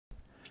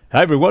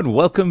Hi, everyone.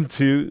 Welcome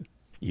to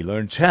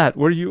eLearnChat,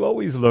 where you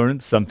always learn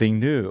something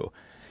new.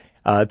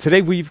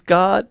 Today, we've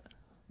got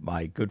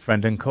my good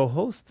friend and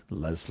co-host,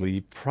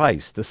 Lesley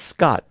Price, the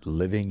Scot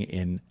living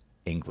in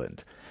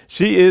England.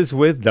 She is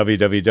with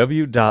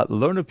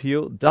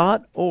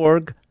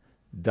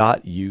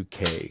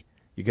www.learnappeal.org.uk.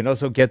 You can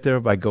also get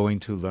there by going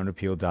to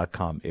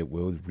learnappeal.com. It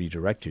will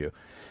redirect you.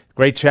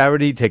 Great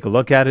charity. Take a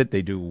look at it.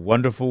 They do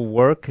wonderful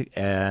work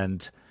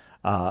and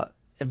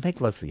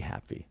make Lesley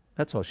happy.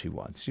 That's all she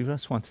wants. She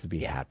just wants to be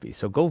happy.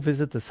 So go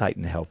visit the site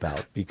and help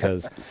out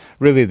because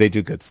really they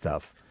do good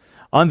stuff.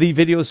 On the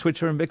video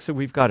switcher and mixer,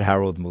 we've got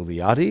Harold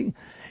Muliati.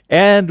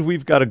 And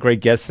we've got a great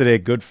guest today, a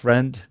good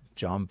friend,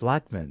 John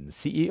Blackmon,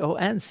 CEO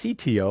and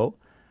CTO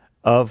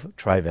of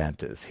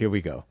Trivantis. Here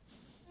we go.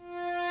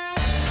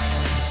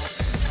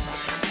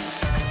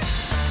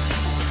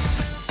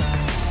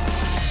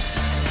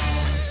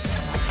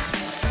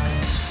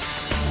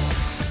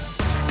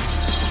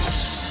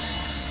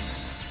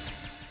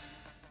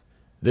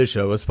 This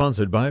show is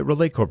sponsored by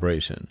Relate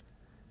Corporation.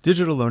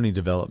 Digital learning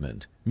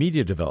development,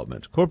 media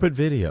development, corporate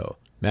video,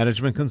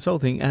 management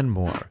consulting, and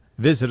more.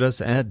 Visit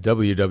us at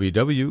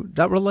www.relate.com.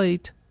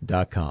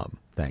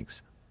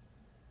 Thanks.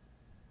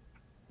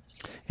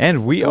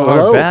 And we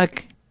are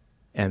back.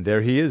 And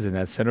there he is in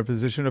that center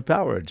position of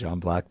power,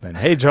 John Blackmon.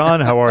 Hey, John,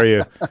 how are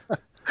you?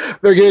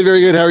 Very good, very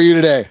good. How are you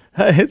today?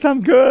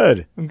 I'm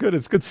good. I'm good.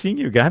 It's good seeing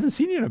you. I haven't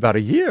seen you in about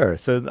a year.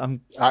 So it's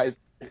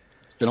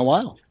been a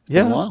while.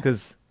 Yeah,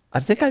 because I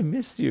think I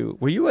missed you.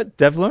 Were you at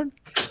DevLearn?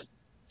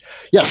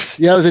 Yes.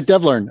 Yeah, I was at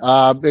DevLearn.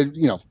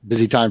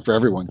 Busy time for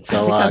everyone.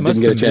 So I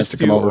didn't get a chance to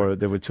come over.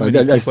 There were too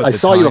many people I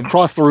saw you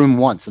across the room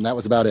once, and that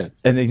was about it.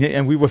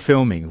 And we were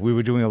filming. We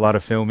were doing a lot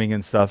of filming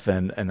and stuff,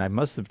 and I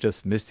must have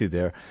just missed you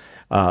there.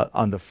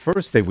 On the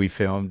first day we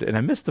filmed, and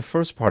I missed the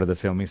first part of the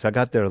filming, so I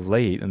got there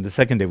late. And the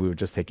second day we were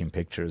just taking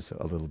pictures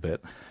a little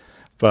bit.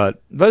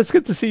 But it's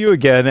good to see you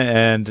again.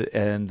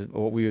 And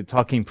what we were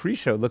talking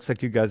pre-show, looks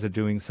like you guys are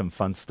doing some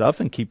fun stuff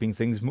and keeping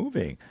things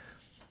moving.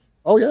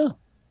 Oh, yeah.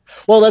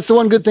 Well, that's the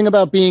one good thing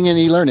about being in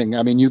e-learning.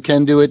 I mean, you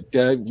can do it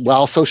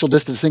while social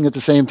distancing at the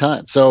same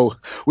time. So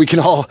we can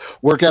all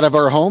work out of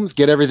our homes,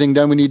 get everything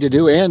done we need to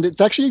do. And it's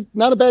actually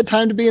not a bad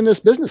time to be in this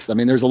business. I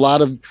mean, there's a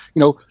lot of,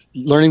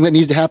 learning that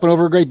needs to happen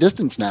over a great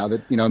distance now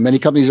that, many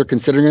companies are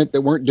considering it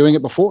that weren't doing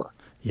it before.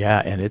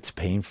 Yeah, and it's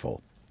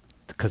painful.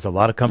 Because a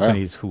lot of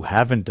companies who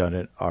haven't done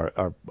it are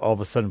all of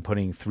a sudden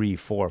putting 3,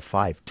 4,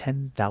 5,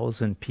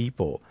 10,000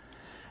 people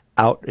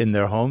out in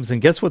their homes.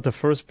 And guess what the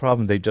first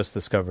problem they just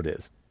discovered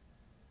is?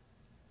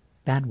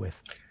 Bandwidth.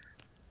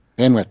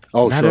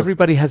 Oh, Not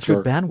everybody has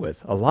good bandwidth.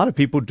 A lot of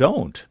people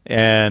don't.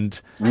 And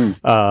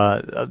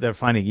they're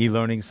finding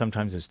e-learning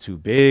sometimes is too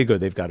big, or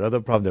they've got other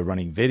problems. They're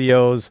running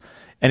videos,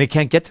 and it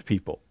can't get to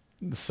people.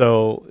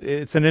 So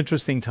it's an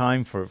interesting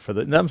time for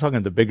I'm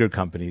talking the bigger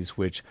companies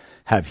which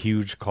have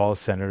huge call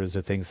centers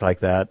or things like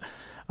that.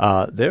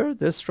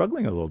 They're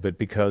struggling a little bit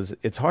because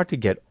it's hard to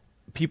get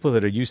people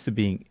that are used to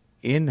being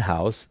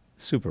in-house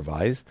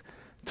supervised,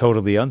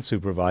 totally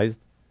unsupervised,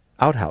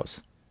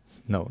 out-house.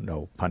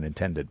 No pun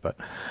intended, but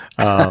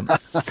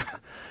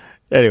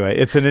anyway,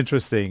 it's an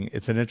interesting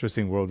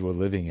world we're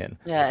living in.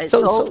 Yeah, it's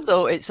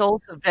also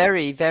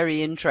very,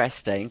 very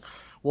interesting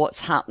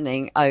what's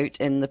happening out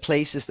in the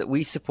places that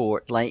we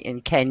support, like in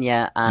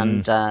Kenya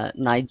and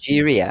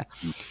Nigeria,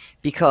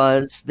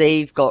 because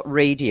they've got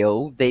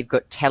radio, they've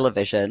got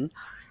television,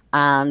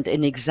 and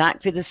in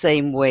exactly the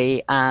same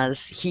way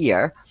as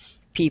here,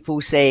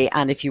 people say,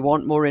 and if you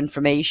want more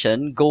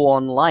information, go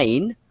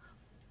online,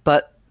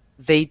 but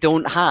they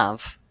don't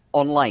have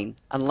online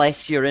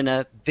unless you're in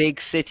a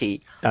big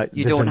city.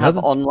 You don't have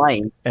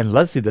online. And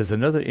Lesley, there's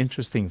another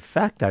interesting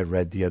fact I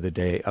read the other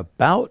day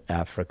about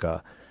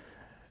Africa.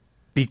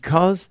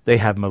 Because they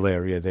have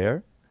malaria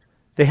there,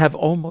 they have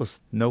almost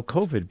no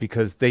COVID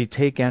because they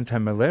take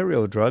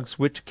anti-malarial drugs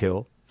which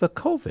kill the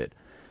COVID.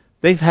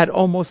 They've had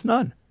almost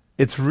none.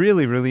 It's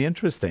really, really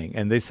interesting.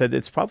 And they said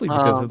it's probably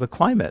because of the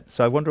climate.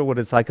 So I wonder what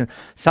it's like.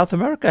 South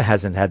America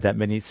hasn't had that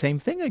many. Same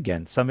thing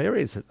again. Some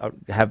areas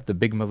have the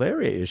big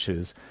malaria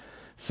issues.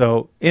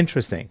 So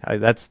interesting.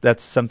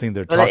 That's something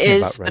they're talking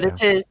about right now.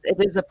 But it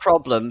is a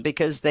problem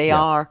because they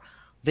are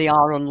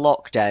on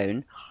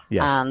lockdown.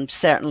 Yes. And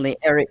certainly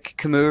Eric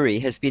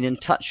Kamuri has been in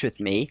touch with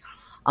me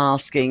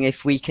asking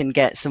if we can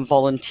get some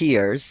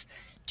volunteers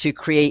to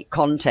create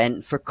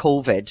content for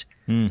COVID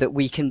that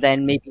we can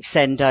then maybe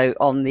send out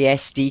on the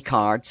SD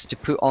cards to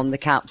put on the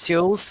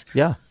capsules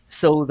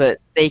so that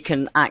they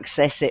can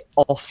access it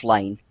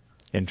offline.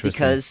 Interesting.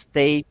 Because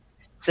they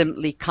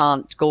simply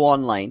can't go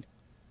online.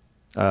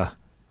 Not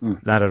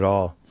at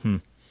all.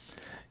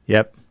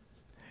 Yep.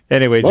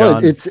 Anyway, well,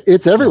 John.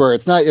 it's everywhere.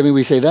 It's not. I mean,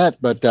 we say that,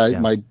 but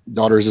my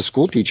daughter is a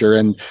school teacher,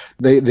 and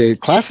the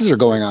classes are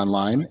going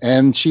online,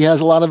 and she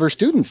has a lot of her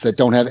students that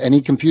don't have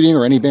any computing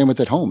or any bandwidth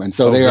at home, and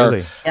so they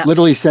are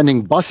literally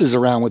sending buses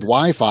around with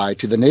Wi-Fi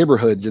to the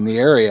neighborhoods in the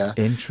area,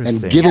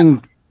 Interesting.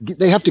 and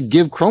they have to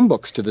give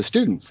Chromebooks to the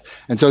students.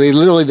 And so they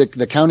literally,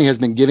 the county has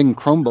been giving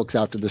Chromebooks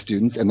out to the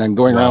students and then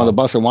going around with a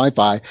bus and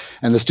Wi-Fi,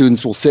 and the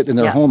students will sit in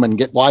their home and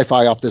get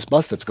Wi-Fi off this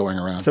bus that's going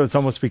around. So it's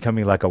almost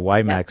becoming like a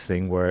WiMAX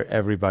thing where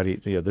everybody,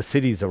 the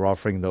cities are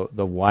offering the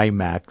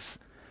WiMAX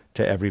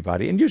to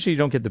everybody. And usually you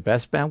don't get the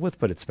best bandwidth,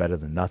 but it's better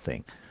than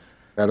nothing.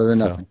 Better than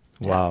nothing.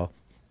 Wow.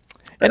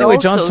 Anyway,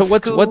 John, so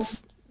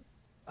what's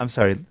I'm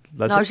sorry,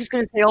 Lesley? No, I was just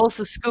going to say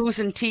also schools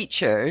and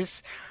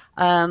teachers.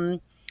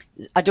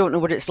 I don't know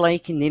what it's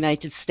like in the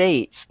United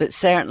States, but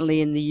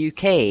certainly in the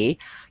UK,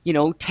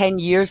 10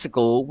 years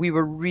ago, we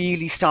were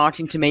really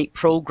starting to make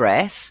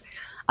progress.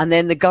 And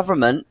then the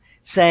government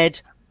said,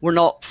 we're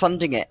not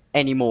funding it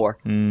anymore.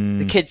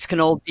 The kids can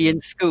all be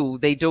in school.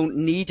 They don't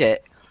need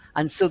it.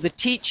 And so the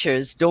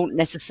teachers don't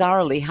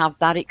necessarily have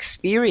that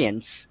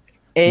experience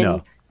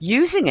in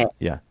using it.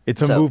 Yeah,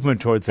 it's a movement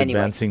towards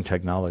advancing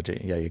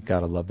technology. Yeah, you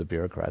got to love the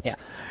bureaucrats. Yeah.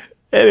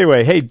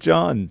 Anyway, hey,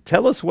 John,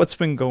 tell us what's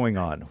been going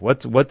on.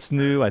 What's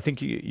new? I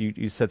think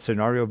you said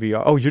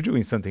CenarioVR. Oh, you're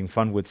doing something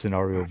fun with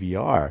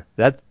CenarioVR.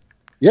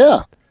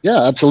 Yeah,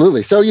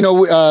 absolutely. So,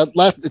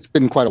 it's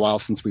been quite a while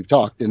since we've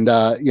talked, and,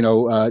 a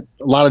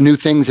lot of new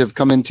things have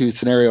come into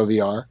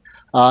CenarioVR.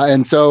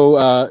 And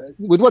so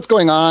with what's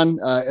going on,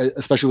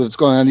 especially with what's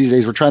going on these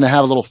days, we're trying to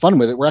have a little fun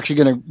with it. We're actually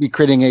going to be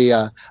creating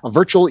a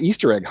virtual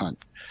Easter egg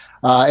hunt.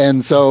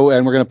 And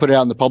we're going to put it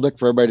out in the public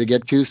for everybody to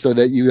get to so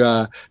that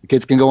the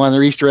kids can go on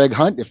their Easter egg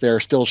hunt. If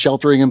they're still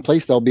sheltering in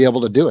place, they'll be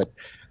able to do it.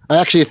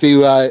 Actually, if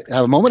you have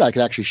a moment, I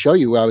could actually show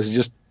you what I was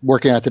just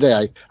working on today.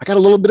 I got a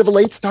little bit of a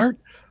late start.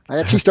 I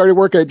actually started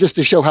working just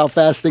to show how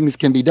fast things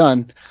can be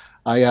done.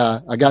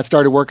 I got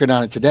started working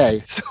on it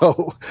today,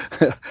 so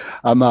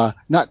I'm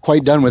not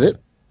quite done with it.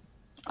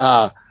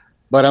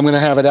 But I'm going to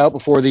have it out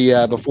before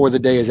the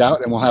day is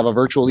out, and we'll have a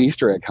virtual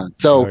Easter egg hunt.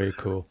 So very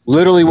cool.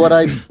 Literally what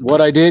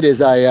I did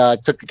is I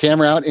took the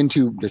camera out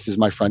this is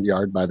my front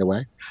yard, by the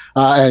way,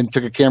 and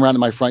took a camera out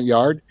in my front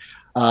yard.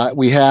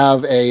 We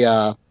have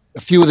a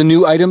few of the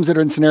new items that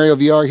are in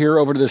CenarioVR here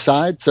over to the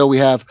side. So we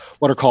have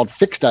what are called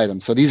fixed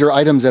items. So these are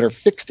items that are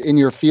fixed in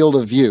your field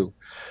of view.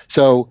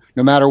 So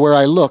no matter where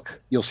I look,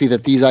 you'll see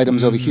that these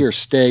items over here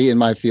stay in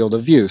my field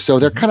of view. So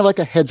they're kind of like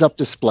a heads-up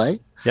display.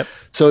 Yep.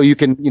 So you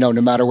can, no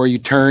matter where you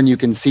turn, you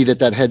can see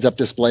that heads-up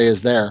display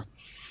is there.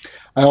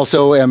 I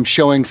also am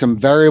showing some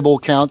variable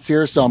counts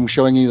here. So I'm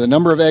showing you the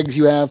number of eggs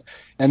you have.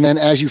 And then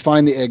as you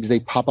find the eggs,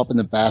 they pop up in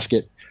the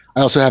basket.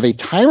 I also have a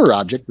timer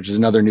object, which is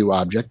another new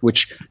object,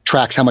 which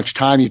tracks how much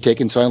time you've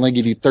taken. So I only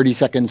give you 30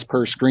 seconds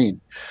per screen.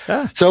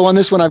 So on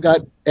this one, I've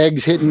got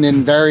eggs hidden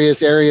in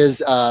various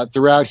areas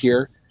throughout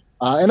here.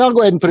 And I'll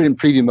go ahead and put it in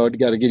preview mode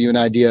to give you an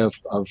idea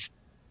of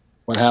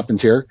what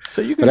happens here.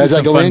 So you can do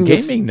some fun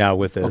gaming now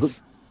with this.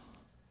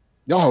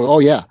 Oh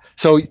yeah.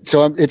 So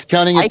it's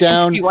counting it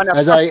down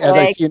as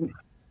I see it.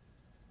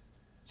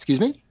 Excuse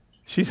me?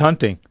 She's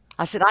hunting.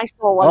 I said I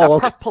saw a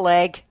purple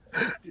egg.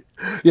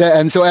 Yeah,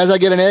 and so as I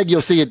get an egg,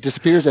 you'll see it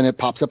disappears and it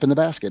pops up in the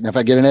basket. And if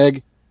I get an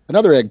egg,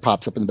 another egg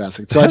pops up in the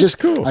basket. So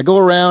I go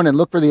around and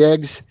look for the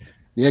eggs.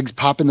 The eggs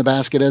pop in the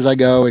basket as I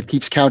go. It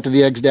keeps counting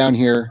the eggs down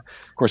here.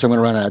 Of course, I'm going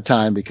to run out of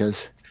time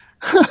because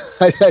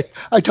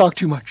I talk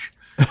too much.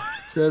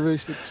 7,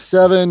 6,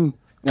 7.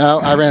 No,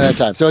 I ran out of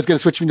time. So it's going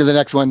to switch me to the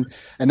next one.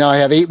 And now I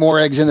have 8 more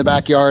eggs in the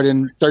backyard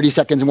and 30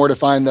 seconds more to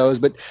find those.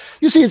 But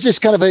you see, it's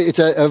just kind of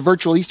a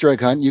virtual Easter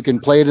egg hunt. You can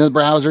play it in the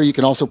browser. You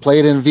can also play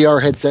it in a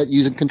VR headset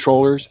using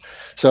controllers.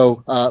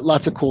 So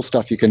lots of cool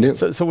stuff you can do.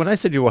 So when I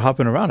said you were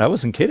hopping around, I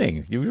wasn't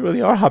kidding. You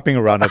really are hopping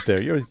around up there.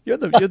 You're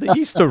the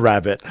Easter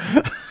rabbit.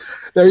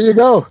 There you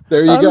go. I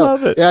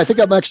love it. Yeah, I think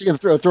I'm actually going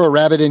to throw a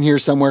rabbit in here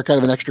somewhere, kind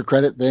of an extra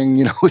credit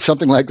thing,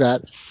 something like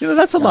that.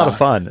 That's a lot of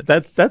fun.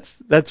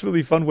 That's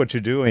really fun what you're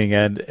doing,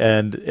 and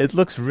it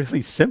looks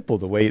really simple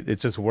the way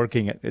it's just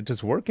working. It's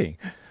just working.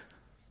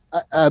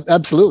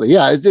 Absolutely,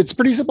 yeah. It's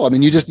pretty simple. I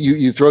mean,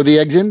 you throw the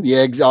eggs in. The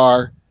eggs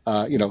are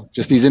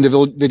just these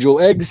individual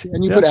eggs,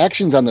 and you put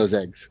actions on those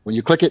eggs. When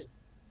you click it,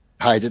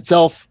 hides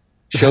itself,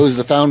 shows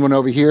the found one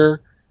over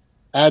here,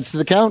 adds to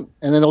the count,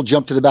 and then it'll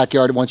jump to the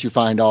backyard once you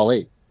find all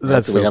 8.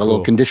 So we have a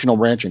little conditional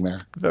branching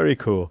there. Very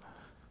cool.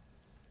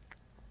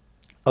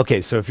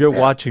 Okay, so if you're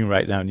watching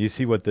right now and you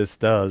see what this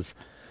does,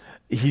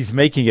 he's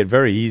making it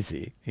very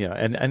easy.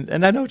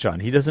 And I know,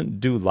 John, he doesn't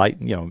do light,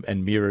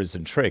 and mirrors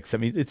and tricks. I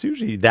mean, it's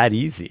usually that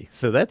easy.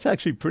 So that's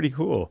actually pretty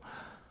cool.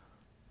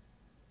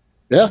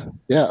 Yeah.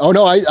 Oh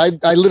no,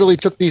 I literally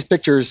took these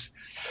pictures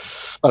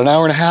about an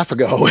hour and a half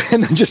ago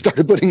and then just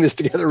started putting this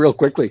together real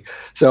quickly.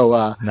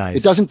 So nice.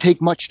 It doesn't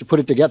take much to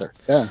put it together.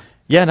 Yeah.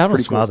 Yeah, and I don't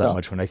smile that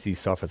much when I see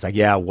software. It's like,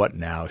 yeah, what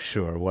now?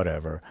 Sure,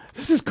 whatever.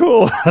 This is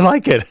cool. I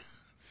like it.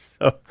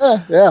 So.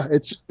 Yeah,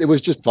 it was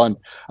just fun.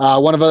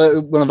 One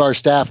of our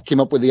staff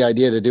came up with the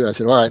idea to do it. I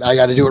said, all right, I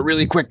got to do it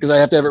really quick because I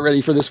have to have it ready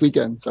for this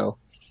weekend. So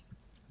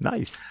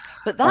nice.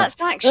 But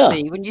that's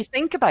actually when you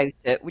think about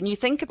it,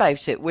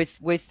 with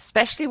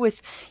especially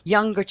with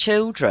younger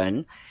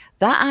children,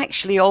 that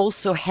actually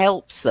also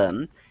helps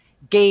them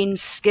gain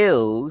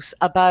skills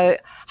about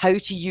how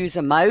to use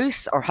a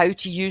mouse or how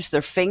to use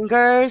their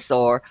fingers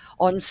or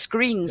on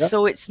screen. Yep.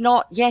 So it's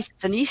not, yes,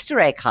 it's an Easter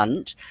egg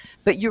hunt,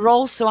 but you're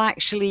also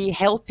actually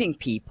helping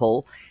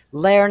people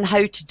learn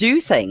how to do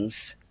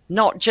things,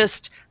 not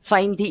just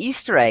find the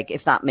Easter egg,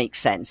 if that makes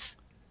sense.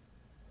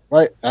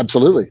 Right.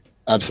 Absolutely.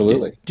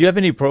 Absolutely. Do you have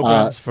any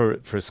programs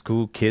for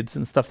school kids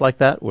and stuff like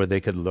that where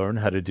they could learn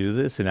how to do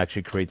this and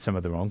actually create some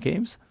of their own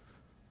games?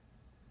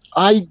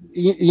 I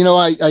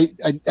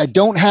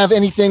don't have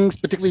anything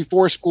particularly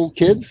for school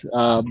kids,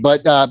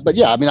 but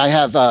yeah, I mean, I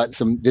have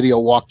some video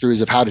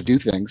walkthroughs of how to do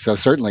things. So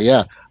certainly,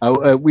 yeah,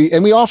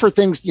 we offer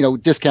things,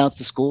 discounts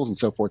to schools and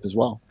so forth as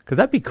well. Because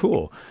that'd be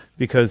cool.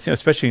 Because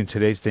especially in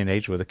today's day and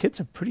age, where the kids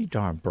are pretty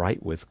darn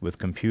bright with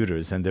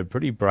computers, and they're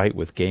pretty bright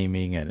with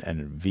gaming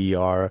and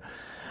VR.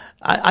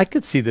 I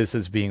could see this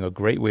as being a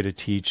great way to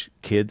teach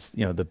kids,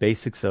 the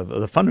basics of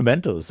the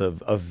fundamentals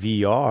of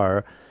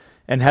VR.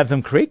 And have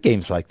them create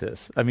games like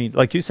this. I mean,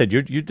 like you said,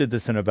 you did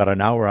this in about an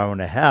hour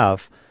and a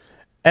half,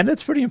 and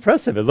it's pretty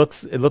impressive. It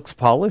looks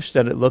polished,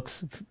 and it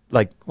looks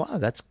like, wow,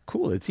 that's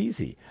cool. It's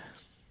easy.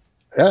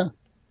 Yeah,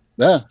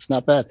 it's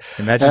not bad.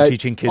 Imagine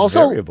teaching kids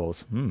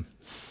variables.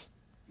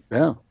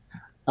 Yeah.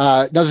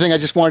 Another thing I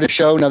just wanted to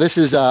show. Now, this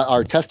is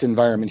our test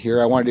environment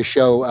here. I wanted to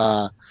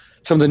show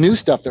some of the new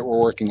stuff that we're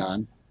working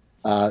on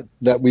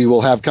that we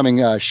will have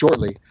coming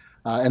shortly.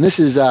 And this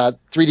is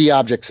 3D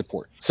object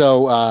support.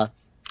 So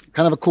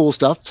kind of a cool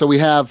stuff. So we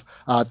have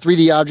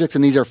 3D objects,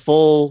 and these are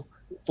fully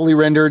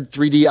rendered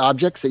 3D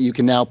objects that you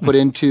can now put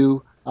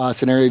into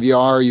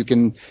CenarioVR. You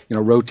can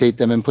rotate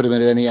them and put them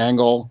at any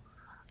angle.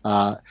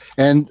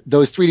 And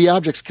those 3D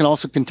objects can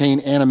also contain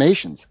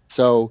animations.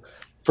 So,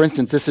 for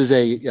instance, this is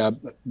a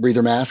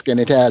breather mask, and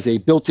it has a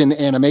built-in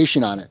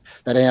animation on it.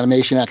 That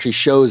animation actually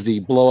shows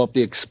the blow up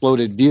the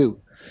exploded view.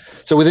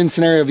 So within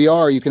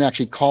CenarioVR, you can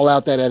actually call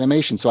out that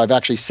animation. So I've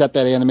actually set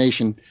that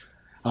animation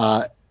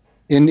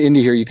into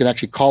here. You can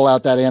actually call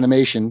out that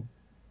animation,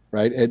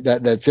 right?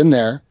 That's in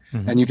there,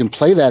 and you can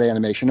play that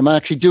animation. I'm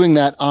actually doing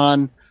that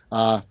on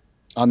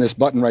this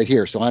button right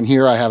here. So on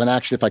here, I have an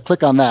action. If I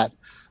click on that,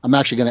 I'm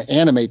actually going to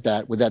animate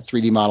that with that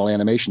 3D model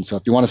animation. So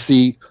if you want to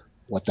see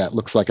what that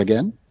looks like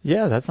again.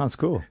 Yeah, that sounds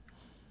cool.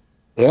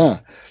 Yeah.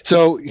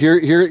 So here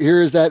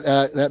is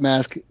that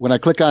mask. When I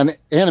click on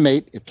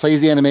animate, it plays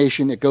the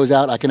animation. It goes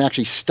out. I can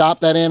actually stop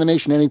that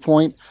animation at any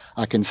point.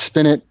 I can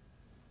spin it.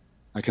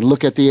 I can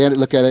look at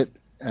it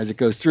as it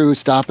goes through,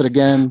 stop it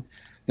again,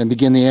 then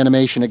begin the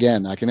animation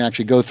again. I can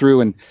actually go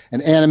through and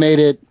animate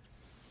it,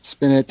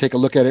 spin it, take a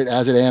look at it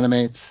as it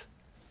animates.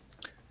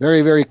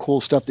 Very, very cool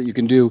stuff that you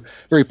can do.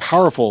 Very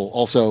powerful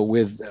also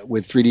with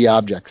 3D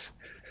objects.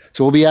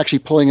 So we'll be actually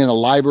pulling in a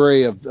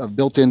library of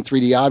built-in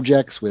 3D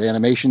objects with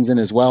animations in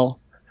as well.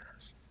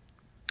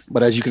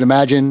 But as you can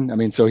imagine, I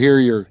mean, so here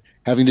you're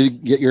having to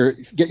get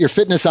your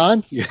fitness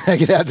on. You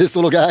can have this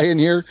little guy in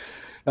here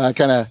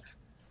kind of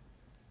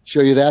show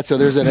you that. So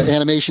there's an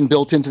animation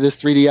built into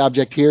this 3D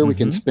object here. We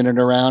can spin it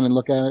around and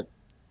look at it.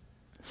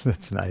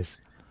 That's nice.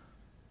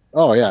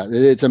 Oh yeah,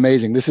 it's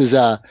amazing. This is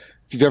if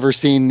you've ever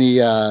seen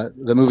the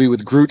movie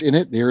with Groot in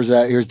it, here's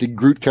the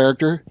Groot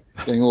character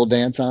getting a little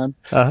dance on.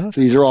 So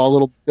these are all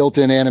little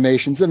built-in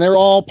animations, and they're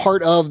all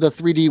part of the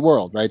 3D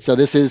world, right? So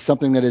this is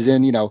something that is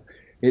in,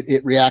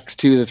 it reacts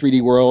to the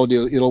 3D world.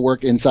 It'll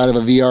work inside of a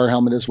VR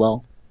helmet as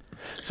well.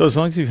 So as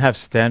long as you have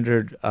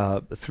standard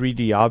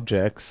 3D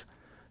objects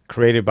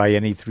created by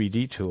any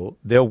 3D tool,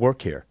 they'll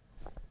work here.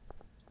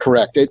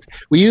 Correct.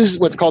 We use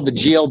what's called the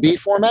GLB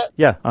format.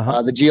 Yeah.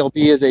 The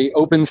GLB is a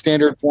open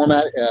standard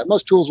format.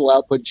 Most tools will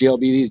output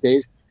GLB these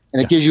days,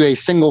 and it gives you a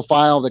single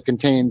file that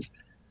contains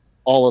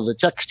all of the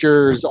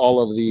textures,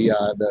 all of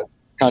the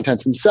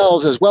contents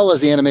themselves, as well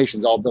as the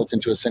animations, all built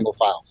into a single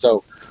file.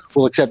 So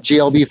we'll accept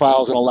GLB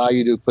files and allow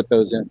you to put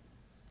those in.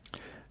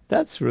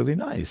 That's really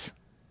nice.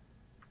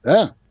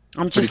 Yeah.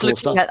 I'm just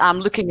looking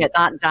at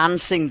that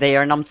dancing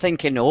there, and I'm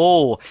thinking,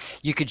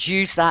 you could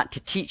use that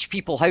to teach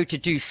people how to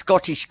do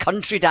Scottish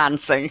country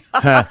dancing.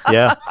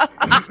 Yeah.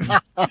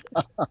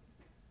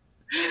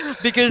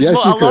 Because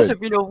yes, a lot of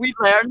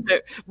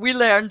we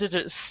learned it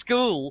at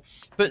school,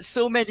 but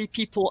so many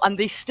people, and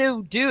they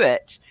still do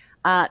it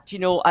at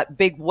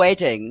big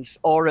weddings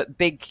or at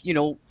big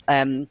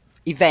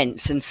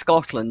events in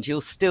Scotland. You'll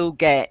still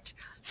get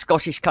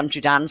Scottish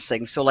country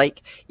dancing. So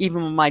like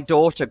even when my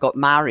daughter got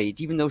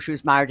married, even though she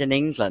was married in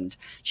England,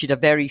 she had a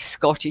very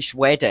Scottish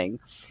wedding,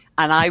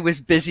 and I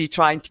was busy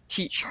trying to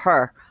teach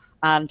her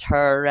and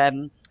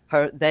her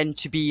then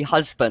to be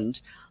husband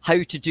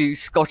how to do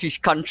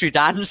Scottish country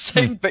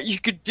dancing, but you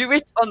could do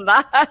it on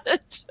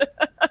that.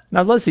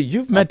 Now, Lesley,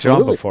 you've met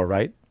John before,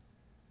 right?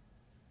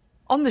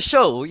 On the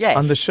show, yes.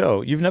 On the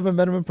show. You've never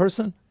met him in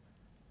person?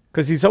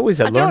 Because he's always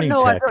at Learning Tech.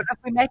 I don't know if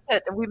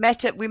we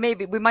met it.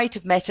 We might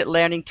have met at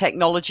Learning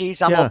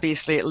Technologies. I'm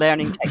obviously at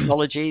Learning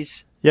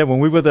Technologies. Yeah, when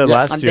we were there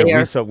last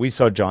year, we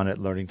saw John at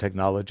Learning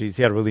Technologies.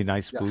 He had a really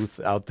nice booth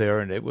out there,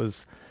 and it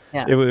was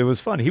it was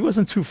fun. He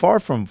wasn't too far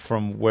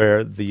from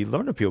where the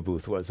Learn Appeal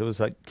booth was. It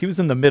was like he was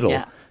in the middle,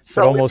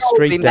 but almost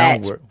straight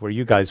down where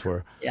you guys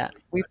were. Yeah,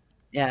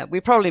 Yeah, we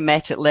probably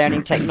met at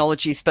Learning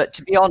Technologies, but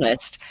to be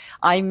honest,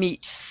 I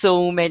meet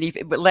so many.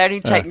 But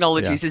Learning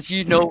Technologies, as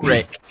you know,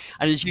 Rick,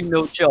 and as you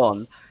know,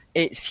 John,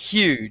 it's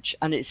huge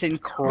and it's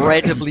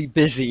incredibly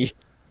busy.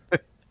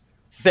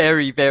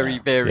 Very, very,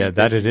 very. Yeah,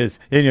 that busy. it is.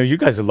 You know, you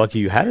guys are lucky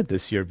you had it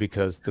this year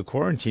because the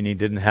quarantining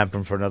didn't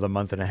happen for another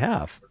month and a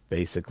half,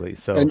 basically.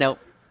 So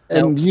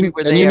And you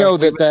know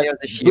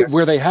that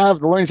where they have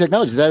the Learning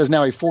Technologies, that is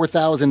now a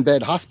 4,000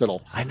 bed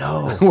hospital. I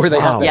know where they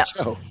have that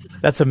show.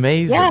 That's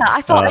amazing. Yeah,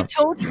 I thought I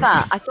told you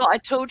that. I thought I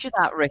told you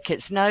that, Rick.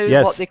 It's now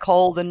what they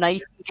call the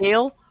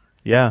Nightingale.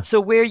 Yeah. So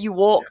where you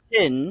walked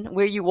in,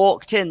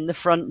 the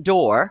front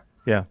door.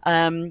 Yeah.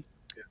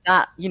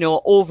 That, you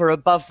know, over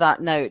above that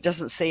now, it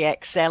doesn't say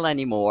XL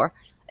anymore.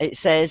 It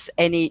says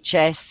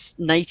NHS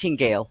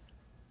Nightingale.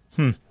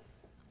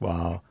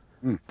 Wow.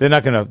 They're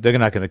not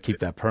gonna keep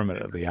that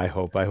permanently. I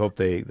hope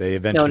they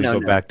eventually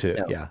go back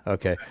to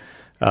okay.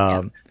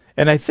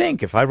 And I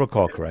think if I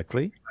recall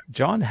correctly,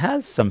 John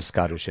has some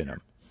Scottish in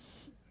him.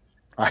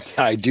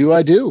 I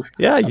do.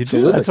 Yeah, you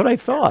do. That's what I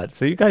thought.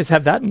 So you guys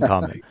have that in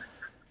common.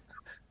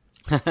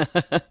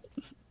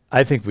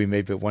 I think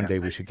maybe one day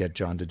we should get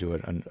John to do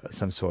it on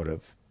some sort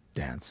of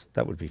dance.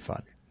 That would be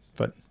fun.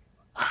 But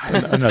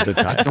another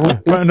time.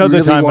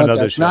 Another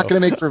show. It's not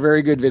going to make for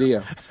very good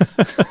video.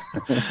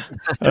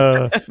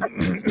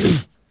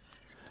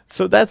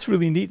 So that's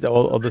really neat,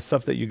 all the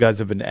stuff that you guys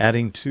have been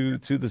adding to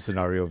the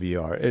Cenario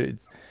VR.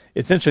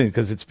 It's interesting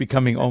because it's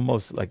becoming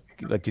almost like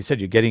you said,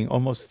 you're getting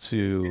almost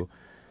to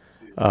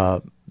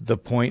the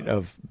point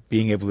of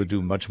being able to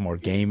do much more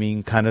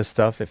gaming kind of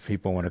stuff if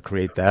people want to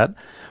create that.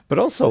 But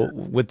also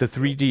with the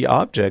 3D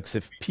objects,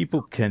 if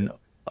people can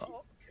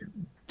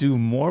do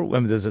more, I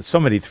mean, there's so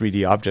many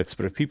 3D objects,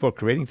 but if people are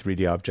creating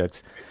 3D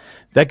objects,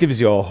 that gives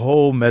you a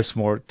whole mess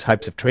more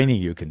types of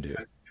training you can do.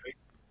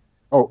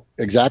 Oh,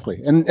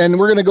 exactly. And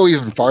we're going to go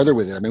even farther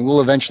with it. I mean, we'll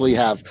eventually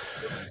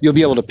you'll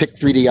be able to pick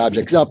 3D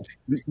objects up,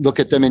 look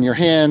at them in your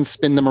hands,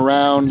 spin them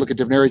around, look at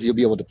different areas. You'll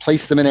be able to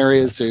place them in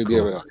areas, so you'll be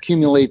able to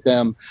accumulate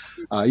them.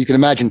 You can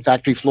imagine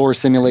factory floor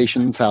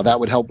simulations, how that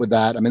would help with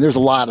that. I mean, there's a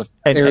lot of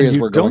areas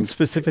we're going. You don't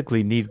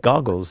specifically need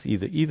goggles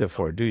either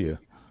for it, do you?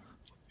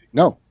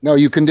 No,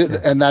 you can do,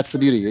 and that's the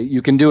beauty.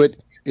 You can do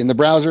it in the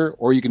browser,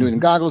 or you can do it in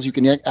goggles. You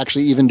can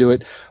actually even do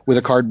it with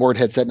a cardboard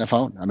headset and a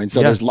phone. I mean,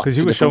 so there's lots of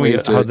different ways to do it. Because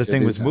you were showing how the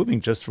thing was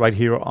moving just right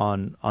here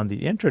on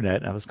the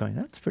internet. And I was going,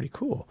 that's pretty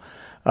cool.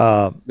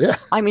 Yeah.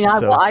 I mean,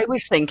 what I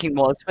was thinking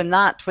was when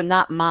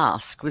that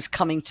mask was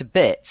coming to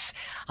bits,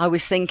 I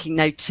was thinking,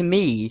 now to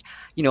me,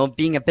 you know,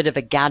 being a bit of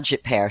a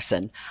gadget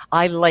person,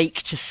 I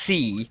like to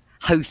see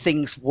how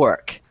things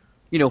work.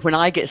 You know, when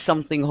I get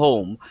something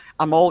home,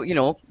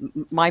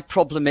 my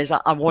problem is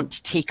I want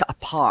to take it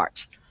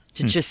apart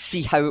to just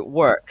see how it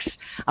works.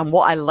 And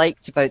what I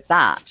liked about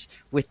that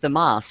with the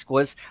mask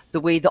was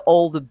the way that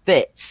all the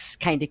bits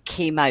kind of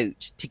came out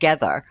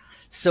together.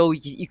 So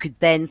you could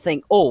then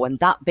think, oh, and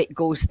that bit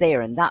goes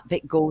there and that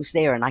bit goes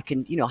there. And I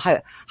can, you know,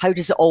 how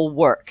does it all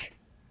work?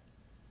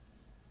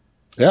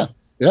 Yeah,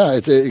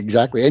 it's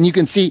exactly. And you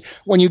can see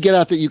when you get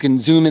out that you can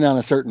zoom in on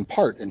a certain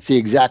part and see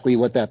exactly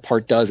what that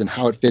part does and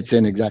how it fits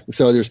in exactly.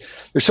 So there's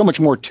so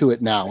much more to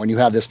it now when you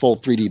have this full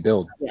 3D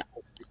build. Yeah.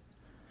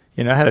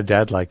 You know, I had a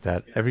dad like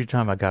that. Every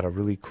time I got a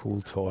really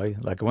cool toy,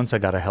 like once I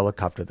got a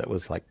helicopter that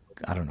was like,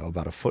 I don't know,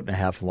 about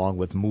 1.5 feet long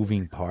with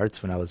moving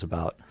parts when I was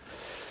about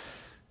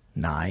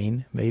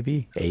 9,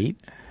 maybe 8.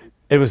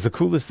 It was the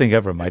coolest thing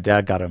ever. My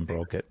dad got it and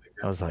broke it.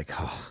 I was like,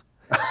 oh,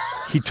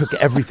 he took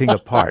everything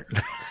apart.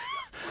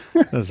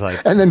 I was like,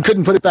 and then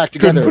couldn't put it back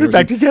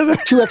together.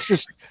 Two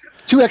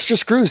extra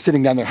screws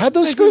sitting down there. How'd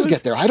those screws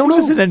get there? I don't know.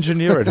 He was an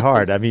engineer at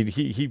heart. I mean,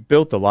 he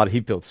built a lot. He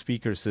built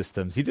speaker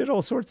systems. He did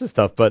all sorts of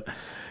stuff. But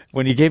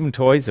when you gave him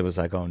toys, it was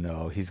like, oh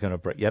no, he's going to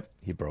break. Yep,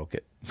 he broke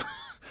it.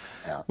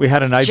 Yeah. We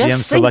had an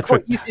IBM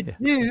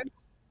Selectric.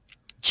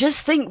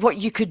 Just think what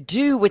you could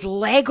do with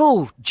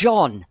Lego,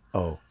 John.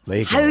 Oh,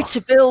 Lego. How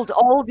to build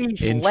all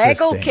these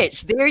Lego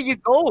kits. There you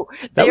go.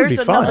 There's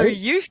another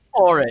use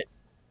for it.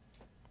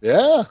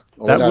 Yeah,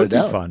 that would be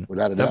fun.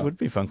 That would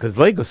be fun because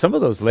Lego. Some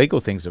of those Lego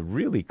things are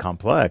really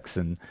complex,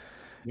 and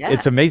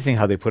it's amazing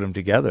how they put them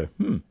together.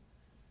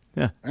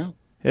 Yeah,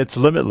 it's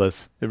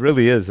limitless. It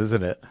really is,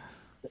 isn't it?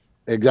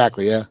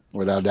 Exactly. Yeah,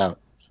 without doubt.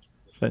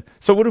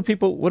 So, what do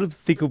people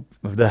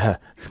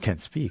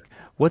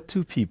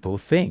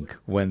think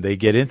when they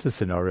get into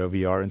Cenario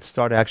VR and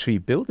start actually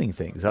building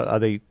things? Are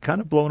they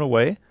kind of blown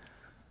away?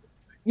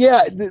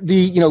 Yeah,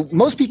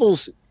 most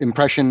people's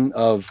impression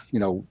of,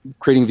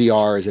 creating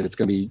VR is that it's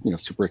going to be,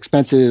 super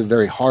expensive,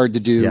 very hard to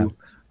do. Yeah.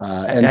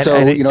 And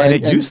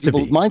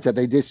people's mindset,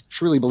 they just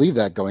truly believe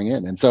that going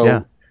in. And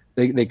so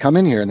they come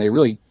in here and they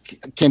really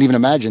can't even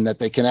imagine that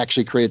they can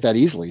actually create that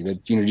easily.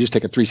 That, you just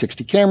take a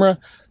 360 camera,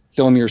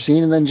 film your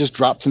scene, and then just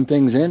drop some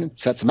things in,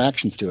 set some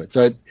actions to it.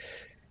 So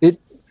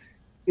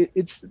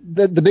it's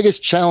the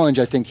biggest challenge,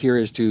 I think, here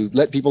is to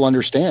let people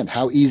understand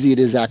how easy it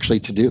is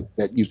actually to do,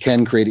 that you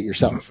can create it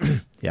yourself.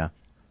 Yeah,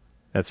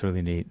 that's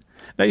really neat.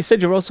 Now, you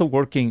said you're also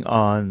working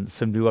on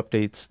some new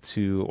updates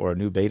or a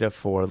new beta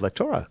for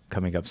Lectora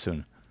coming up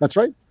soon. That's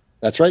right.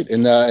 That's right.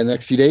 In the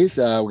next few days,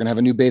 we're going to have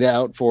a new beta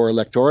out for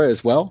Lectora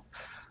as well.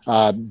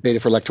 Beta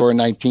for Lectora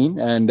 19.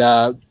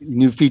 And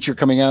new feature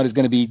coming out is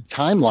going to be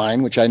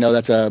timeline, which I know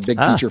that's a big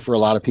feature for a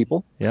lot of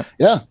people. Yep.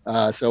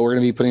 Yeah. So we're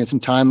going to be putting in some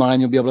timeline.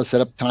 You'll be able to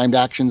set up timed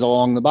actions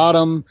along the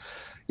bottom,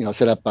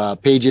 set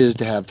up pages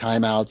to have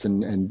timeouts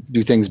and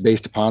do things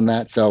based upon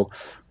that. So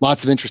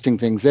lots of interesting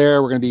things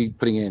there. We're going to be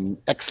putting in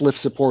XLIFF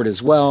support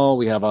as well.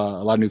 We have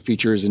a lot of new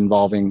features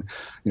involving,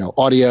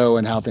 audio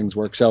and how things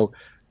work. So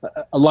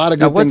a lot of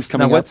good things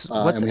coming up.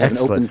 And we have an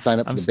open sign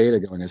up for the beta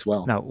going as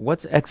well. Now,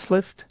 what's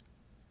XLIFF?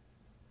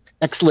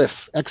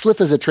 XLIFF.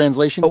 XLIFF is a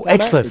translation format.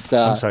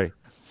 XLIFF. I'm sorry.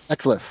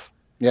 XLIFF.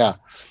 Yeah.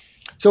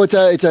 So it's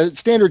a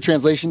standard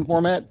translation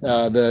format.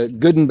 The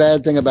good and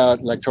bad thing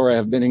about Lectora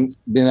have been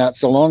out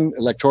so long.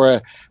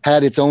 Lectora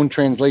had its own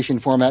translation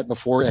format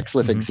before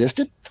XLIFF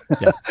existed.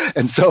 Yeah.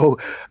 And so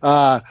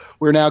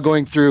we're now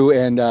going through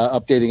and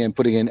updating and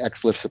putting in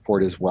XLIFF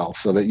support as well,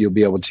 so that you'll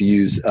be able to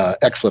use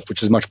XLIFF,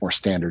 which is much more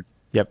standard.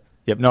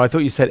 Yep. No, I thought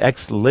you said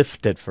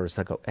XLIFF at first.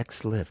 I go,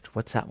 XLIFF.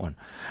 What's that one?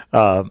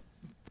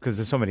 Because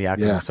there's so many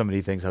acronyms, so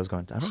many things. I was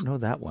going, I don't know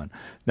that one.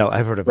 No,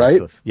 I've heard of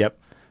XLIFF. Yep.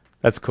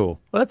 That's cool.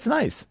 Well, that's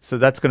nice. So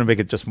that's going to make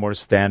it just more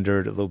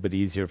standard, a little bit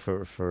easier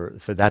for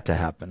that to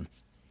happen.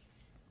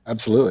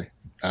 Absolutely.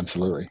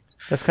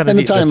 That's kind of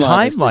the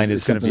timeline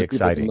is going to be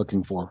exciting.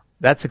 Looking for.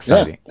 That's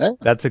exciting. Yeah.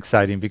 That's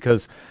exciting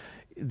because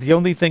the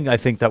only thing I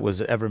think that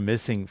was ever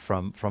missing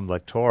from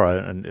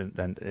Lectora,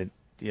 and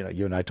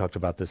you and I talked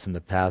about this in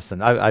the past,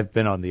 and I've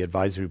been on the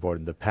advisory board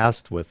in the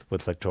past with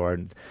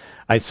Lectora,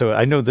 and so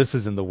I know this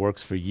is in the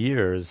works for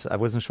years. I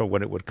wasn't sure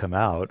when it would come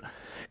out,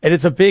 and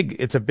it's a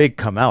big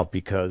come out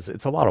because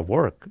it's a lot of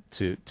work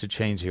to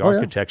change the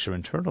architecture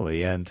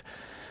internally,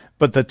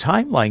 but the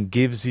timeline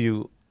gives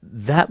you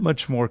that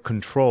much more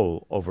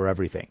control over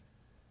everything,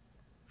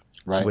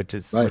 right? Which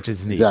is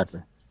neat.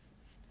 Exactly.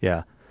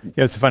 Yeah.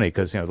 It's funny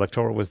because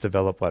Lectora was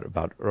developed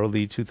about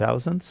early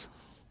 2000s.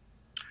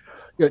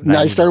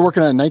 I started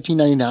working on it in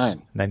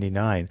 1999.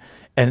 99.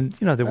 And,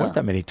 there weren't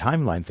that many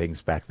timeline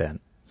things back then.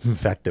 In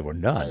fact, there were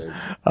none.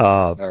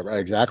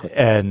 Exactly.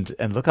 And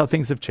look how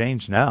things have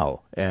changed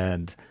now.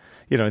 And,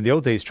 in the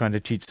old days, trying to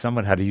teach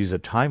someone how to use a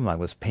timeline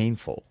was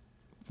painful.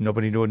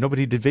 Nobody knew it.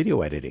 Nobody did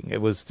video editing.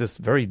 It was just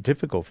very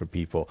difficult for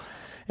people.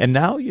 And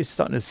now you're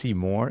starting to see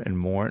more and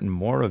more and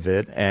more of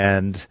it.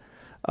 And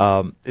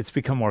it's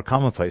become more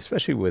commonplace,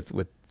 especially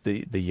with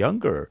the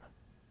younger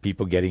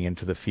people getting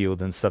into the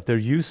field and stuff. They're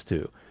used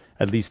to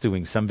at least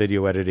doing some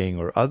video editing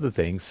or other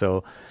things.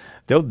 So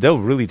they'll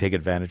really take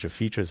advantage of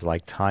features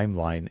like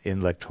timeline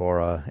in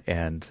Lectora,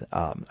 and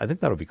I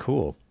think that'll be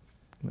cool.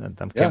 I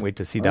can't wait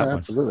to see that one.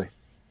 Absolutely.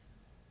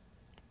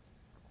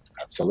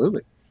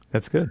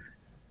 That's good.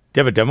 Do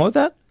you have a demo of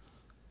that?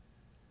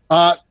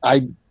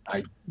 I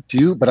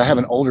do, but I have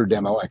an older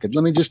demo. Let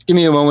me just give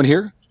me a moment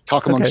here.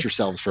 Talk amongst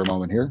yourselves for a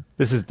moment here.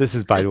 This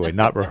is by the way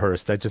not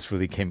rehearsed. That just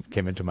really came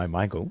into my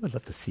mind. I'd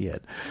love to see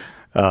it.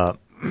 But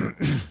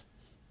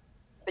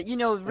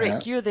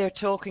Rick, you're there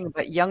talking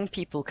about young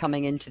people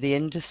coming into the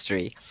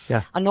industry.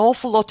 Yeah. An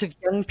awful lot of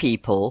young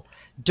people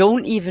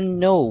don't even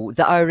know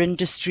that our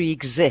industry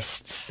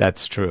exists.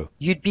 That's true.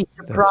 You'd be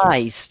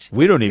surprised.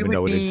 We don't even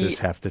know it exists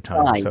half the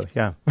time. So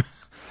yeah.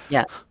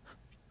 Yeah.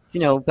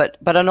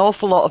 But an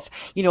awful lot of,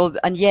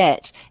 and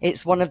yet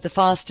it's one of the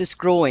fastest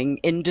growing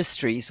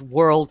industries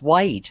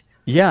worldwide.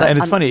 Yeah, and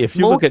it's funny, if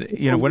you look at,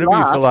 whenever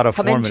you fill out a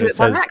form and it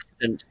says,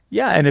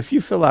 and if you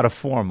fill out a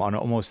form on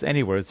almost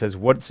anywhere, it says,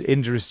 what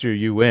industry are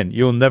you in?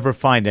 You'll never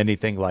find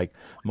anything like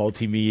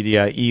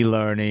multimedia,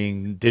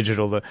 e-learning,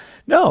 digital.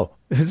 No,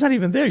 it's not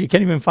even there. You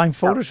can't even find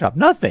Photoshop.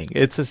 Nothing.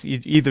 It's just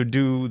you either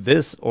do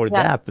this or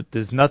that, but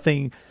there's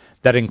nothing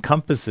that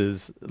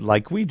encompasses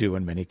like we do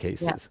in many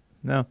cases.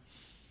 No.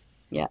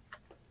 Yeah.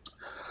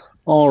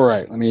 All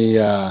right. Let me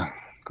go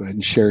ahead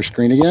and share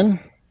screen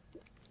again.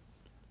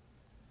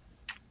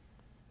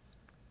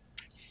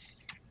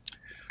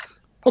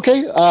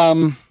 Okay.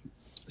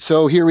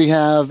 So here we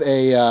have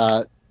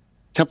a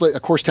template,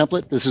 a course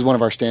template. This is one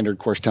of our standard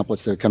course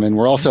templates that come in.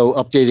 We're also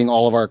updating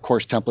all of our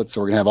course templates,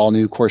 so we're going to have all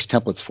new course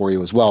templates for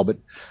you as well. But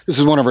this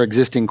is one of our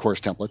existing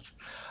course templates.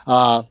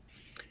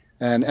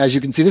 And as you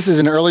can see, this is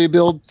an early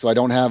build, so I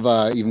don't have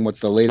even what's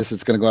the latest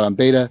that's going to go out on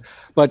beta.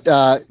 But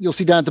you'll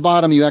see down at the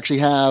bottom, you actually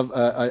have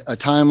a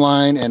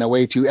timeline and a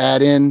way to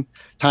add in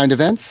timed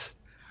events.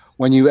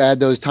 When you add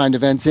those timed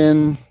events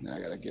in, I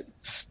got to get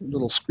this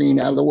little screen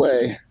out of the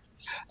way.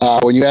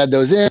 When you add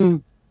those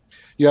in,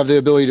 you have the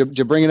ability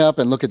to bring it up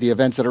and look at the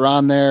events that are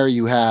on there.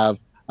 You have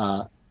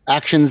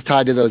actions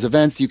tied to those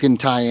events. You can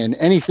tie in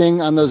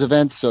anything on those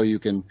events, so you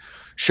can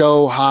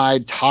show,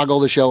 hide, toggle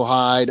the show,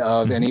 hide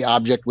of any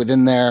object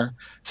within there.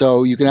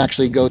 So you can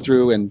actually go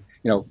through and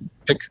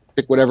pick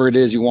whatever it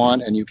is you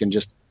want, and you can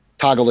just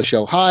toggle the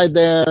show, hide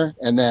there,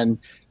 and then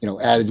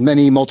add as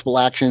many multiple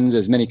actions,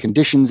 as many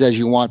conditions as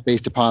you want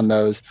based upon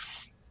those.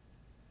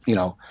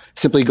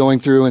 Simply going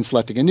through and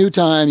selecting a new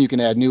time, you can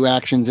add new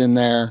actions in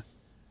there.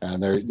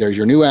 There's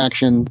your new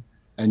action,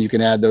 and you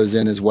can add those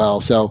in as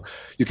well. So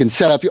you can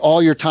set up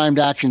all your timed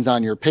actions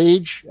on your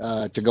page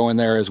to go in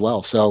there as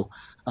well. So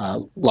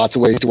Lots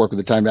of ways to work with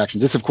the timed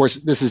actions. This, of course,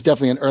 this is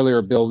definitely an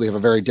earlier build. We have a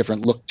very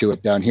different look to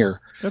it down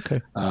here.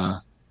 Okay.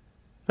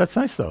 That's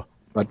nice, though.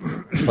 But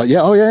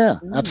yeah, oh yeah,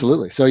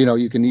 absolutely. So,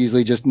 you can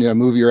easily just,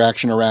 move your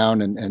action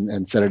around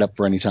and set it up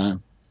for any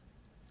time.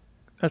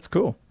 That's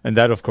cool. And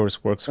that, of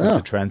course, works with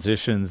the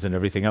transitions and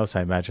everything else,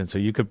 I imagine. So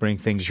you could bring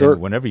things in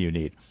whenever you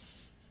need.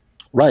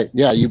 Right.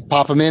 Yeah. You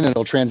pop them in and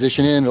it'll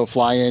transition in, it'll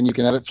fly in. You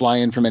can have it fly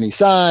in from any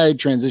side,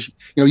 transition,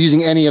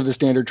 using any of the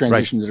standard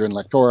transitions that are in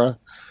Lectora.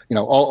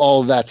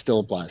 All of that still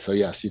applies. So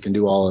yes, you can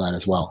do all of that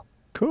as well.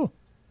 Cool.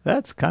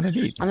 That's kind of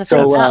neat. And that's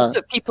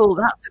what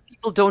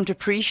people don't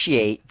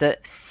appreciate,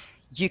 that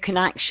you can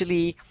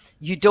actually,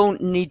 you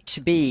don't need to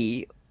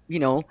be,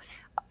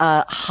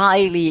 a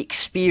highly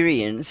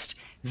experienced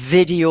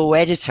video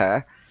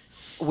editor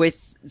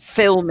with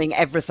filming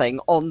everything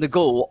on the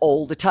go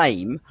all the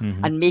time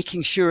and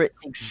making sure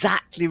it's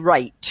exactly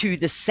right to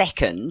the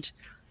second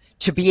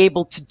to be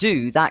able to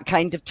do that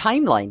kind of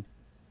timeline.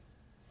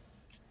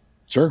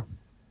 Sure,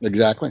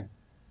 exactly.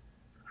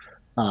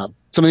 Some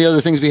of the other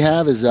things we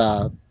have is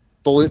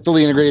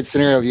fully integrated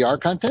Cenario VR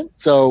content.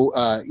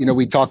 So,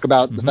 we talk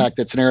about the fact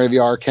that Cenario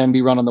VR can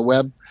be run on the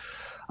web.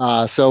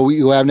 So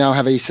you now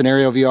have a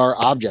Cenario VR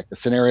object, a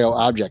scenario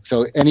object.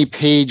 So any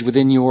page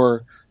within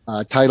your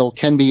title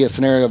can be a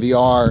Cenario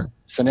VR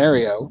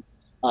scenario,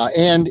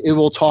 and it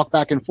will talk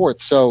back and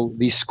forth. So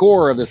the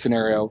score of the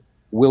scenario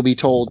will be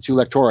told to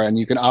Lectora, and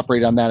you can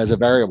operate on that as a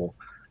variable.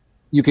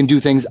 You can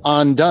do things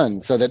on done,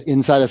 so that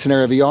inside of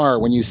Cenario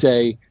VR, when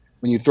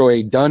you throw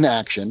a done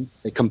action,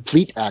 a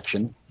complete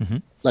action,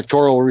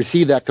 Lectora will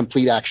receive that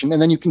complete action, and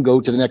then you can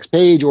go to the next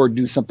page or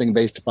do something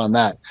based upon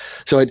that.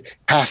 So it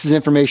passes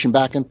information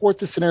back and forth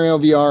to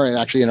Cenario VR and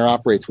actually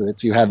interoperates with it.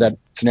 So you have that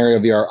Cenario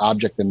VR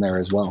object in there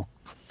as well.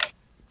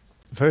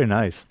 Very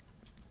nice.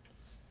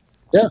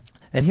 Yeah.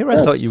 And here I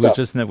thought you would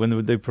just,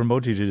 when they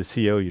promoted you to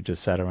CEO, you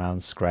just sat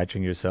around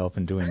scratching yourself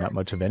and doing not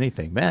much of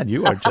anything. Man,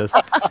 you are just,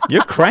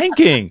 you're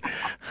cranking.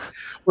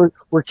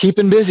 We're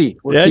keeping busy.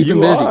 We're keeping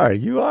busy.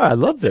 You are. I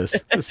love this.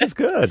 This is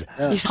good.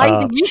 He's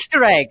hiding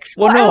Easter eggs.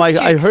 Well, no,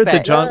 I heard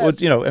that John,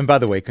 and by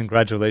the way,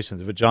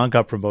 congratulations. But John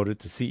got promoted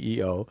to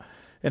CEO.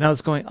 And I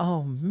was going,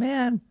 oh,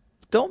 man,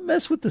 don't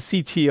mess with the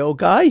CTO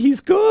guy.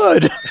 He's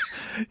good.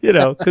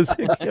 Because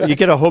you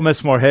get a whole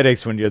mess more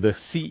headaches when you're the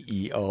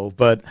CEO.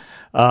 But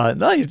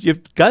no, you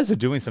guys are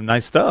doing some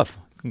nice stuff.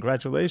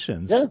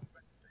 Congratulations. Yeah.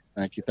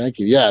 Thank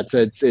you. Yeah,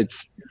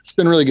 it's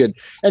been really good.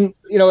 And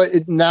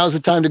now's the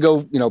time to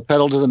go,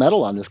 pedal to the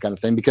metal on this kind of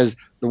thing, because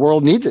the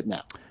world needs it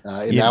now.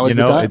 Now is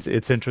the time.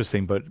 It's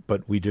interesting, but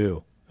we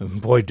do.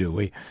 Boy, do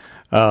we.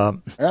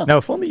 Now,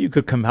 if only you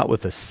could come out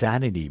with a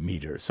sanity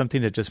meter,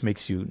 something that just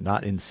makes you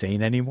not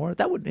insane anymore.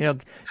 That would,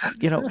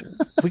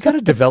 we got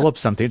to develop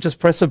something. Just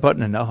press a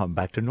button and now I'm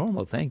back to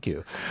normal. Thank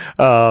you.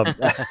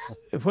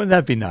 Wouldn't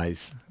that be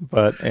nice?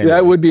 But anyway,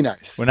 that would be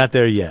nice. We're not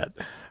there yet.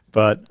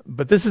 But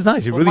this is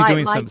nice. You're really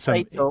doing some.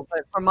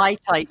 But for my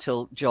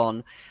title,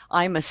 John,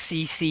 I'm a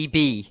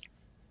CCB.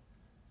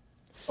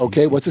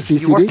 Okay, what's a CCB?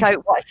 You work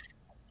out what's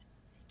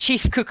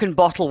Chief Cook and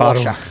Bottle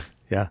Washer.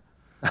 Yeah.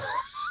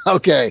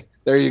 Okay,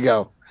 there you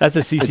go. That's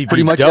a CCBW.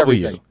 Pretty much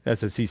everything.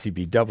 That's a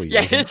CCBW.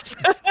 Yes.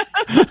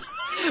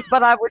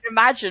 But I would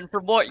imagine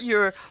from what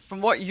you're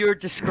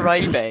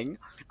describing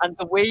and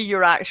the way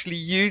you're actually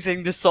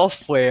using the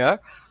software,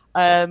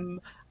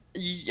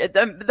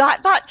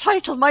 that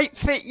title might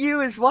fit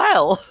you as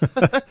well.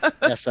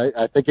 Yes,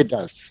 I think it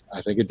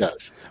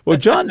does. Well,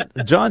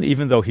 John,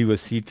 even though he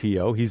was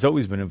CTO, he's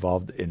always been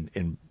involved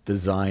in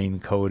design,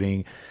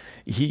 coding.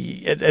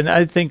 And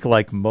I think,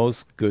 like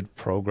most good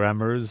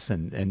programmers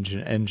and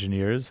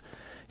engineers,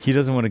 he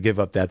doesn't want to give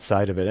up that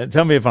side of it. And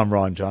tell me if I'm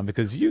wrong, John,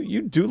 because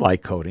you do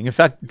like coding. In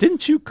fact,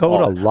 didn't you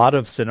code a lot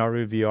of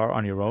CenarioVR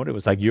on your own? It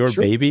was like your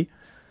baby.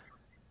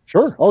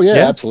 Sure. Oh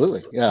yeah,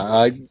 absolutely.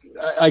 Yeah.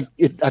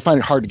 I find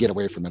it hard to get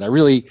away from it.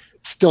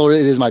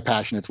 It is my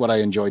passion. It's what I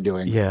enjoy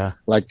doing. Yeah.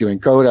 I like doing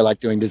code. I like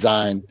doing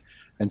design.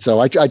 And so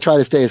I try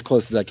to stay as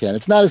close as I can.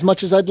 It's not as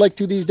much as I'd like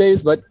to these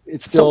days, but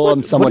it's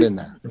still somewhat in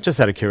there. Just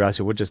out of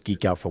curiosity, we'll just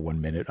geek out for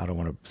 1 minute. I don't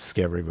want to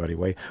scare everybody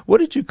away. What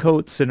did you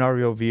code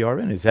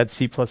CenarioVR in? Is that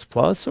C++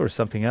 or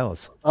something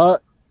else?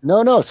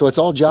 No. So it's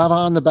all Java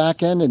on the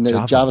back end and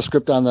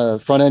JavaScript on the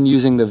front end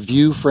using the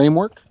Vue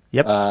framework.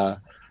 Yep.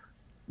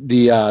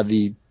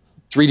 The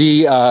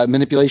 3D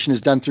manipulation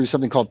is done through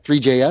something called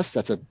 3JS.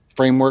 That's a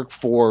framework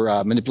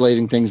for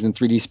manipulating things in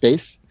 3D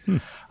space.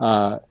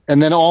 And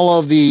then all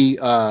of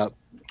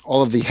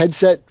the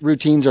headset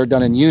routines are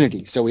done in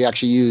Unity. So we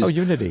actually use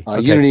Unity.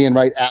 Unity and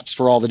write apps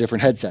for all the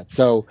different headsets.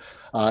 So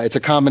it's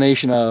a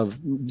combination of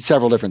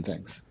several different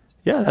things.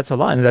 Yeah, that's a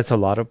lot. And that's a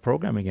lot of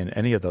programming in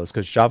any of those,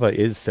 because Java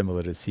is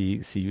similar to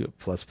C++.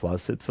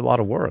 It's a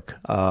lot of work.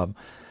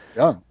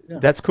 Yeah.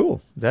 That's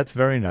cool. That's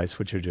very nice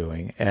what you're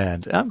doing.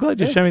 And I'm glad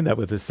you're sharing that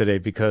with us today,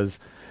 because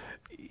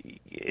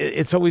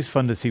it's always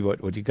fun to see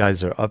what you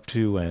guys are up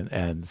to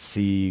and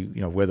see,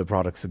 where the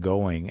products are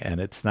going.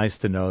 And it's nice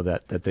to know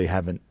that they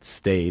haven't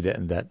stayed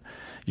and that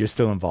you're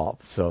still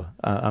involved. So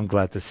I'm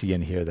glad to see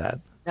and hear that.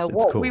 Now, It's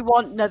what cool. we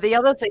want now, the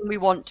other thing we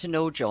want to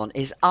know, John,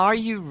 is are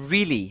you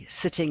really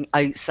sitting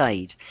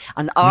outside,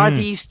 and are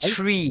these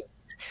trees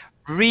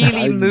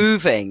really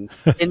moving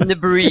in the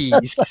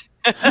breeze?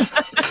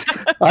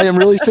 I am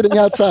really sitting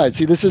outside.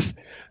 See, this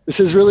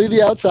is really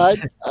the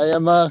outside. I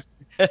am.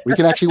 We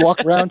can actually walk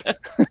around.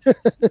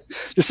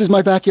 This is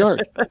my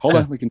backyard. Hold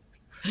on, we can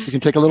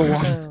take a little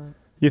walk.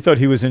 You thought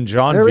he was in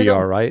John There we VR,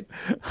 go. right?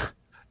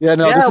 Yeah,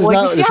 no,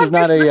 Yeah, this is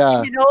not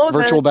a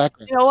virtual the,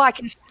 background.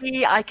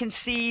 I can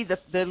see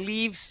the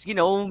leaves,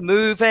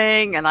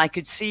 moving, and I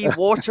could see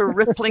water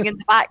rippling in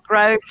the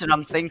background, and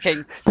I'm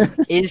thinking,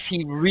 is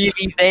he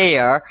really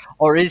there,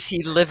 or is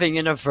he living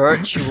in a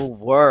virtual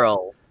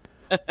world?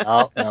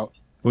 Oh, no.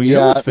 Well, you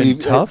know, it's been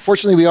tough.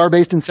 Fortunately, we are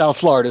based in South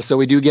Florida, so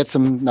we do get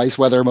some nice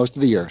weather most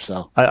of the year.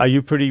 So, Are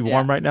you pretty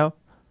warm right now?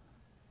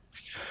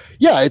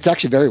 yeah, it's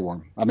actually very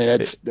warm. I mean,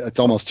 it's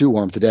almost too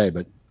warm today,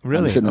 but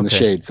Really? I'm sitting in the Okay.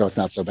 shade, so it's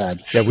not so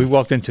bad. Yeah, we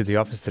walked into the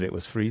office today. It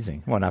was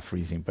freezing. Well, not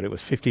freezing, but it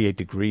was 58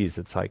 degrees.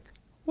 It's like,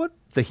 what?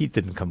 The heat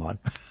didn't come on.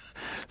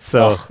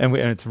 So, and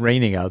it's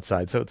raining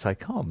outside. So it's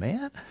like, oh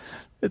man,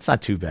 it's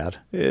not too bad.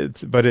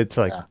 It's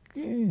like,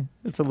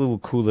 it's a little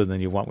cooler than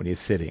you want when you're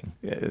sitting.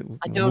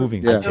 I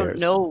don't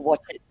know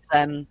what it's.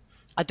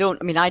 I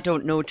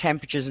don't know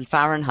temperatures in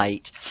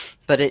Fahrenheit,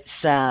 but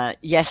it's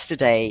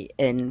yesterday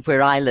in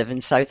where I live in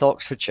South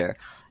Oxfordshire.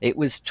 It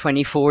was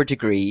 24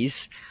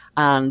 degrees,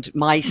 and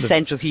my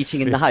central heating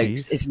in the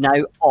house is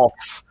now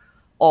off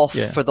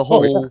for the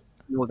whole.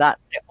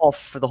 That's off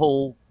for the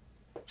whole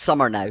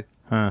summer now.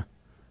 Huh?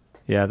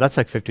 Yeah, that's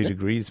like 50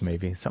 degrees,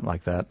 maybe something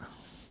like that.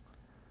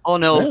 Oh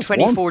no, Yeah,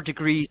 24 warm.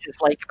 degrees is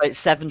like about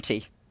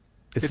 70.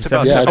 It's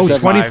about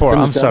 24.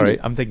 I'm 70. sorry.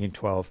 I'm thinking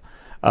 12.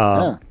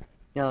 Yeah.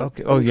 No,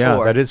 Okay. Oh yeah,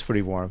 24. that is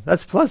pretty warm.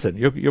 That's pleasant.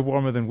 You're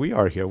warmer than we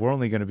are here. We're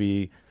probably going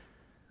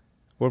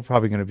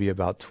to be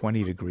about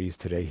 20 degrees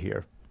today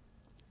here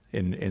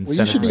in Well,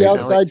 you should be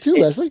Center. outside too,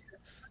 Leslie.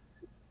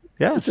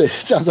 Yeah. It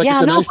sounds like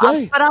it's a nice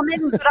day. But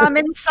I'm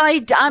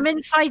inside. I'm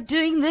inside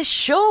doing this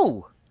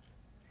show.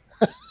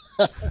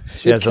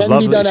 She has can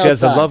be done a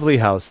outside. lovely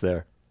house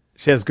there.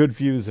 She has good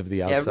views of the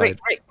Yeah, outside.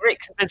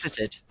 Rick's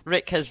visited.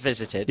 Rick has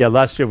visited. Yeah,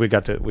 last year we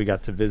got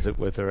to visit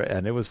with her,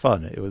 and it was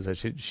fun. It was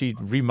she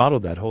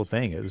remodeled that whole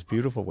thing. It was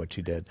beautiful what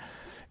she did,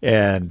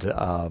 and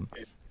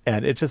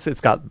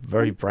it's got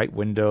very bright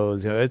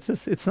windows.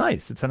 It's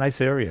nice. It's a nice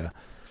area.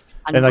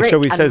 And like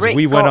Shelby says,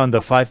 we went on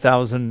the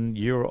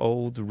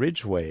 5,000-year-old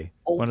Ridgeway,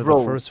 one of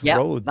the first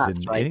roads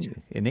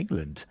in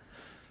England.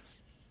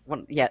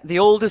 The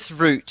oldest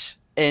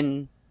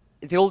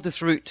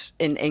route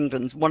in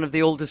England, one of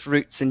the oldest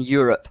routes in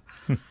Europe.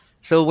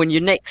 So when you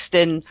next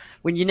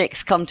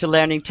come to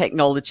Learning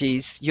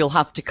Technologies, you'll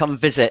have to come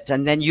visit,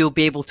 and then you'll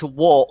be able to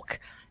walk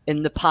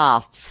in the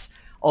paths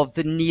of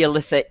the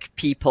Neolithic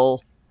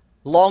people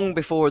long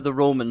before the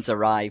Romans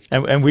arrived.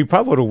 And we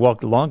probably would have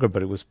walked longer,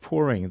 but it was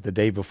pouring the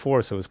day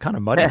before, so it was kind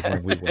of muddy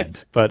when we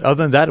went. But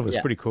other than that, it was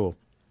pretty cool.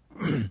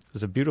 It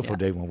was a beautiful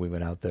day when we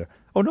went out there.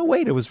 Oh, no,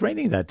 wait, it was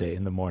raining that day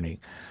in the morning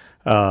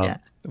when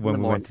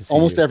we went to see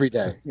almost you. every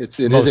day. It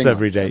is Most England.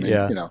 every day, I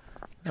mean, yeah.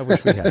 I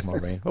wish we had more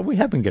rain. Well, we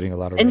have been getting a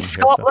lot of rain In here,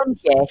 so- Scotland,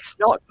 yes,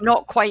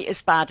 not quite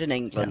as bad in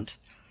England.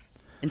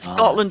 In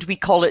Scotland, we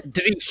call it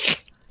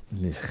dreich.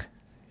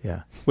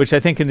 Yeah, which I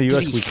think in the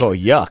U.S. we call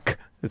yuck.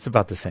 It's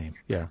about the same.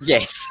 Yeah.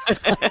 Yes.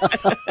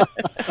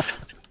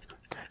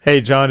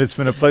 Hey, John, it's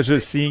been a pleasure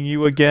seeing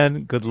you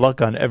again. Good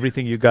luck on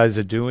everything you guys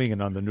are doing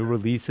and on the new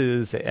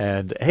releases.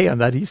 And hey, on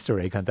that Easter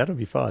egg hunt, that'll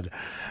be fun.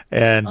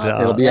 And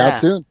it'll be out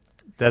soon.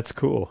 That's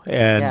cool.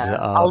 And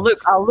I'll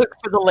look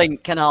for the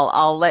link, and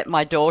I'll let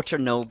my daughter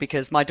know,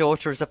 because my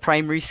daughter is a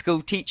primary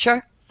school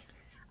teacher,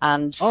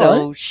 and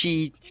so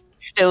she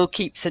still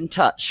keeps in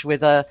touch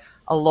with a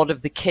lot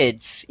of the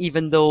kids,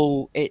 even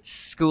though it's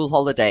school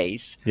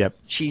holidays. Yep.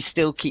 She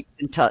still keeps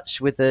in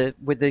touch with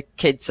the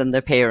kids and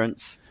their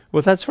parents.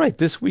 Well, that's right.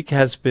 This week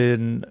has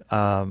been,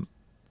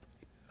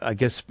 I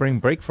guess, spring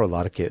break for a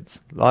lot of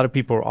kids. A lot of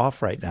people are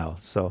off right now,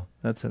 so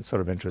that's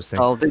sort of interesting.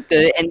 Oh, in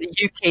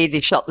the UK, they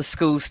shut the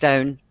schools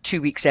down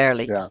 2 weeks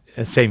early. Yeah.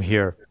 And same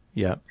here.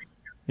 Yeah.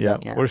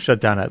 We're shut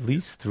down at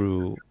least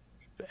through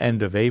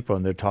end of April,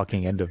 and they're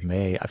talking end of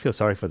May. I feel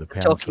sorry for the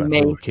parents who have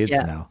little kids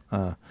now.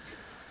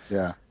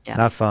 Yeah.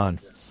 Not fun.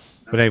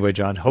 But anyway,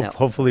 John,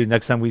 hopefully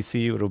next time we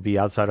see you, it'll be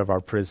outside of our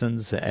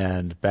prisons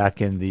and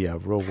back in the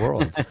real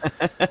world.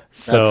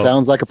 So, that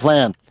sounds like a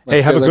plan.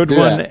 Hey, have a good do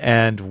one, that.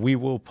 and we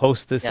will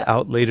post this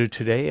out later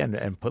today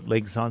and put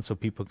links on so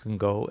people can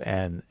go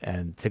and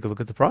take a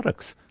look at the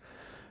products.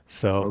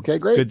 So, okay,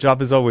 great. Good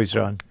job as always,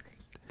 John.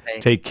 Okay.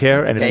 Take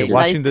care, and if you're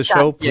watching the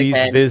show, please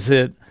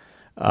visit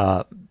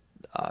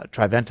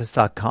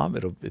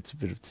Trivantis.com.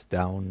 It's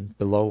down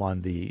below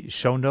on the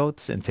show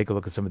notes, and take a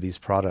look at some of these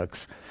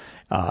products.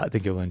 I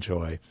think you'll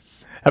enjoy.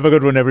 Have a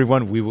good one,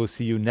 everyone. We will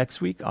see you next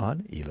week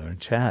on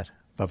eLearnChat.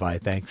 Bye-bye.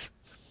 Thanks.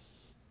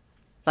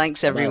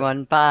 Thanks,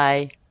 everyone.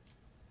 Bye.